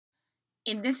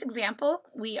In this example,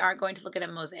 we are going to look at a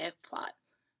mosaic plot.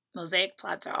 Mosaic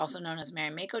plots are also known as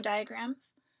Marimekko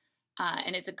diagrams,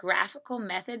 and it's a graphical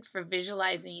method for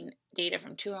visualizing data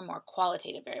from two or more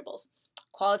qualitative variables.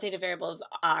 Qualitative variables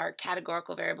are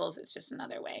categorical variables. It's just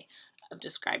another way of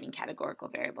describing categorical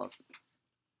variables.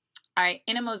 All right,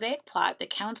 in a mosaic plot, the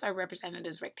counts are represented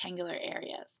as rectangular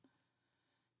areas.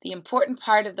 The important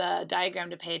part of the diagram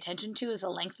to pay attention to is the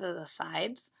length of the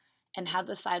sides and how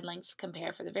the side lengths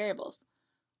compare for the variables.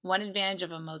 One advantage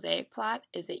of a mosaic plot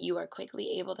is that you are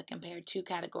quickly able to compare two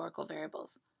categorical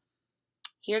variables.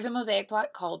 Here's a mosaic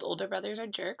plot called Older Brothers Are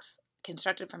Jerks,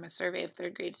 constructed from a survey of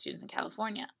third grade students in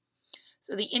California.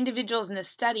 So the individuals in this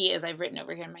study, as I've written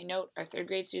over here in my note, are third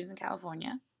grade students in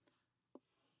California.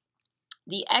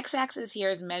 The x-axis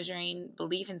here is measuring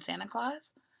belief in Santa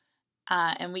Claus,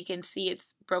 and we can see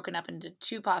it's broken up into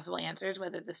two possible answers,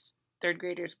 whether the third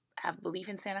graders have belief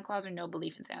in Santa Claus or no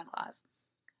belief in Santa Claus.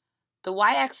 The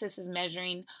y-axis is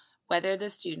measuring whether the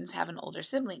students have an older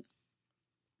sibling.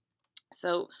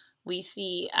 So we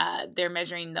see they're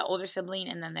measuring the older sibling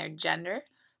and then their gender.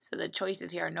 So the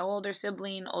choices here are no older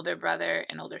sibling, older brother,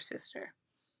 and older sister.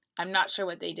 I'm not sure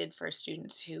what they did for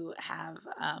students who have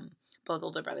both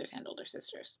older brothers and older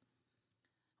sisters.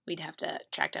 We'd have to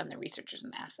track down the researchers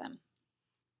and ask them.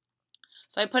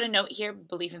 So I put a note here,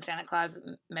 belief in Santa Claus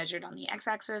measured on the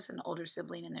x-axis and older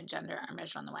sibling and their gender are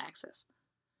measured on the y-axis.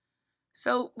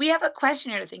 So we have a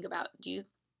question here to think about. Do you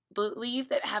believe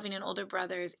that having an older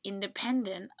brother is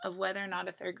independent of whether or not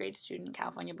a third grade student in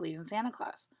California believes in Santa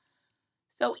Claus?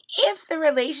 So if the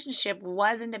relationship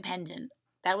was independent,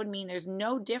 that would mean there's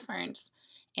no difference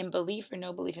in belief or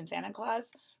no belief in Santa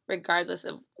Claus, regardless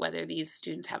of whether these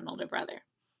students have an older brother.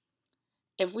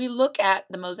 If we look at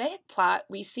the mosaic plot,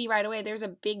 we see right away there's a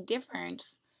big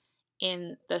difference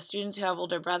in the students who have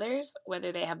older brothers,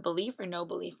 whether they have belief or no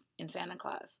belief in Santa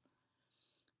Claus.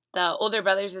 The older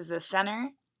brothers is the center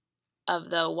of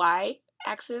the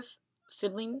y-axis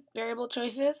sibling variable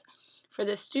choices. For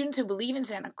the students who believe in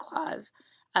Santa Claus,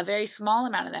 a very small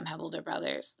amount of them have older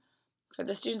brothers. For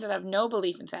the students that have no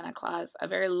belief in Santa Claus, a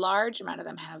very large amount of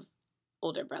them have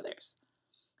older brothers.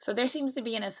 So there seems to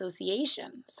be an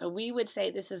association. So we would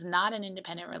say this is not an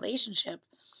independent relationship.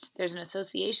 There's an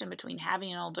association between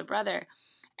having an older brother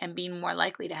and being more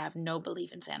likely to have no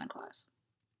belief in Santa Claus.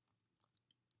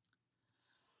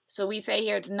 So we say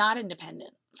here it's not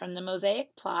independent. From the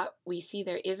mosaic plot, we see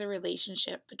there is a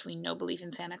relationship between no belief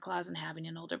in Santa Claus and having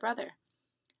an older brother.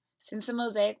 Since the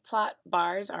mosaic plot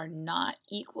bars are not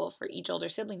equal for each older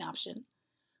sibling option,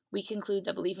 we conclude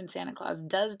that belief in Santa Claus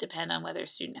does depend on whether a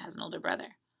student has an older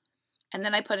brother. And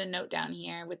then I put a note down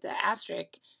here with the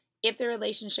asterisk, if the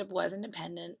relationship was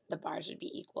independent, the bars would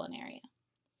be equal in area.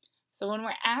 So when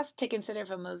we're asked to consider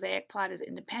if a mosaic plot is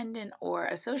independent or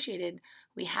associated,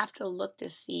 we have to look to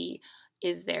see,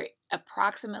 is there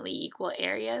approximately equal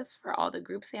areas for all the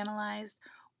groups analyzed,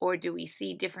 or do we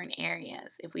see different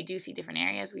areas? If we do see different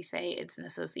areas, we say it's an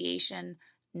association,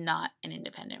 not an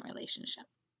independent relationship.